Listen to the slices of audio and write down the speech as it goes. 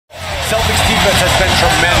Celtics defense has been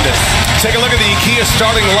tremendous. Take a look at the IKEA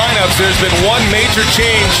starting lineups. There's been one major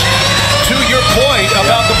change. To your point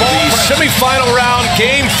about the ball, the semifinal round,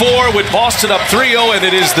 Game 4 with Boston up 3-0, and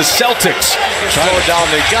it is the Celtics. Slow it down.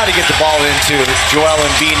 They've got to get the ball into Joel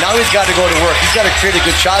Embiid. Now he's got to go to work. He's got to create a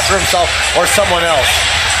good shot for himself or someone else.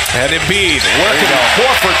 And Embiid working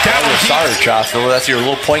Horford down deep. Sorry, Jocelyn. That's your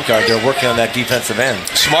little point guard. They're working on that defensive end.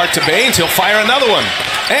 Smart to Baines. He'll fire another one,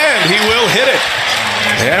 and he will hit it.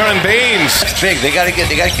 Aaron Baines. It's big. They got to keep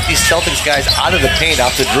these Celtics guys out of the paint,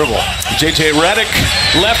 off the dribble. JJ Redick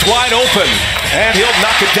left wide open, and he'll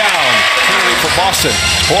knock it down. Clearly for Boston.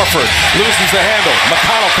 Horford loses the handle.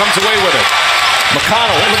 McConnell comes away with it.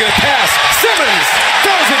 McConnell, look at the pass. Simmons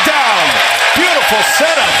throws it down. Beautiful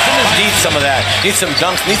setup. Simmons needs some of that. Needs some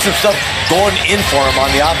dunks. Needs some stuff going in for him on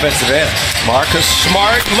the offensive end. Marcus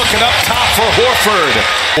Smart looking up top for Horford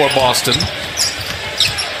for Boston.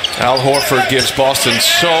 Al Horford gives Boston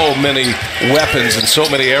so many weapons in so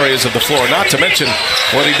many areas of the floor, not to mention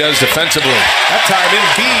what he does defensively. That time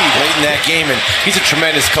Embiid late in that game, and he's a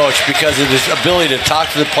tremendous coach because of his ability to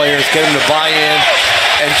talk to the players, get them to buy in,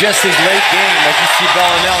 and just his late game, as you see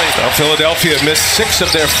Bellinelli. Well, Philadelphia missed 6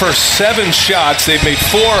 of their first 7 shots. They've made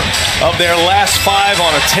 4 of their last 5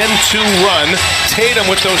 on a 10-2 run. Tatum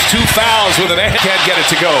with those 2 fouls with an can't get it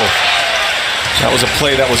to go. That was a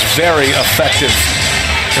play that was very effective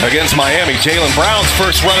against Miami. Jaylen Brown's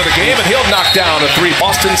first run of the game, and he'll knock down a 3.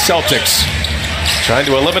 Boston Celtics trying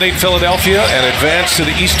to eliminate Philadelphia and advance to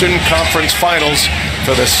the Eastern Conference Finals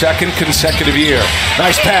for the 2nd consecutive year.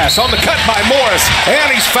 Nice pass on the cut by Morris, and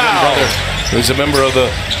he's fouled. Who's a member of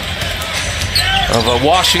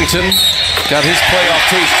Washington. Got his playoff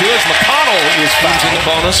taste too as McConnell is fouled in the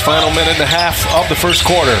bonus. Final minute and a half of the first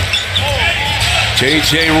quarter.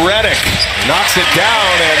 JJ Redick knocks it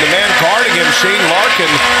down, and the man guarding him, Shane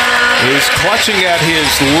Larkin, is clutching at his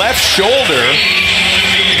left shoulder,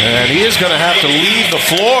 and he is going to have to leave the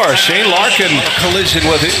floor. Shane Larkin collision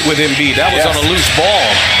with Embiid. That was on a loose ball.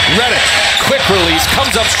 Redick, quick release,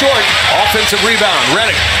 comes up short. Offensive rebound.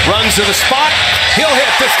 Redick runs to the spot. He'll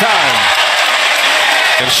hit this time.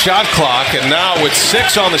 And shot clock, and now with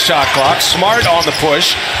 6 on the shot clock, Smart on the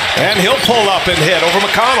push, and he'll pull up and hit over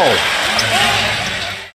McConnell.